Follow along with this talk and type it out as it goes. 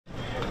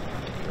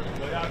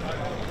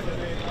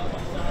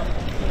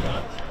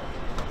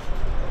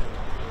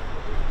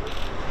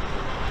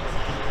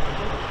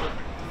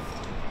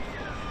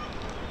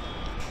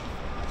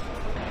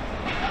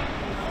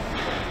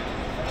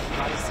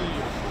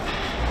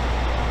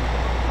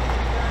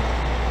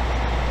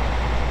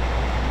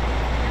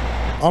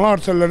Ana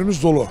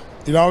arterlerimiz dolu.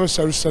 İlave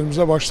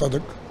servislerimize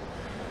başladık.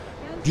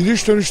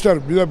 Gidiş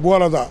dönüşler, bir de bu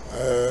arada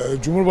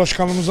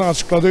Cumhurbaşkanımızın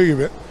açıkladığı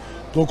gibi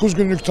 9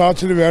 günlük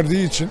tatili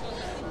verdiği için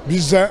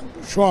biz de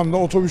şu anda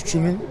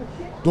otobüsçünün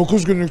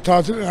 9 günlük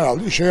tatil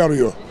herhalde işe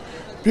yarıyor.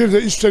 Bir de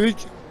üstelik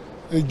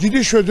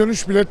gidiş ve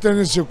dönüş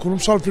biletlerinizi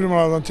kurumsal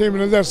firmalardan temin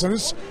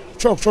ederseniz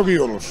çok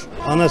iyi olur.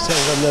 Ana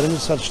seferlerimiz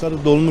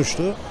satışları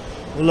dolmuştu.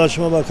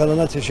 Ulaşma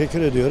Bakanlığı'na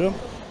teşekkür ediyorum.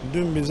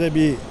 Dün bize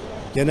bir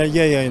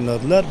genelge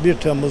yayınladılar. 1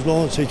 Temmuz ile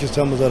 18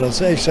 Temmuz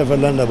arası ek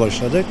seferlerle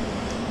başladık.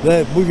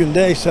 Ve bugün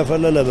de ek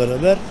seferlerle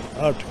beraber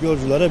artık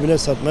yolculara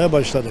bilet satmaya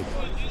başladık.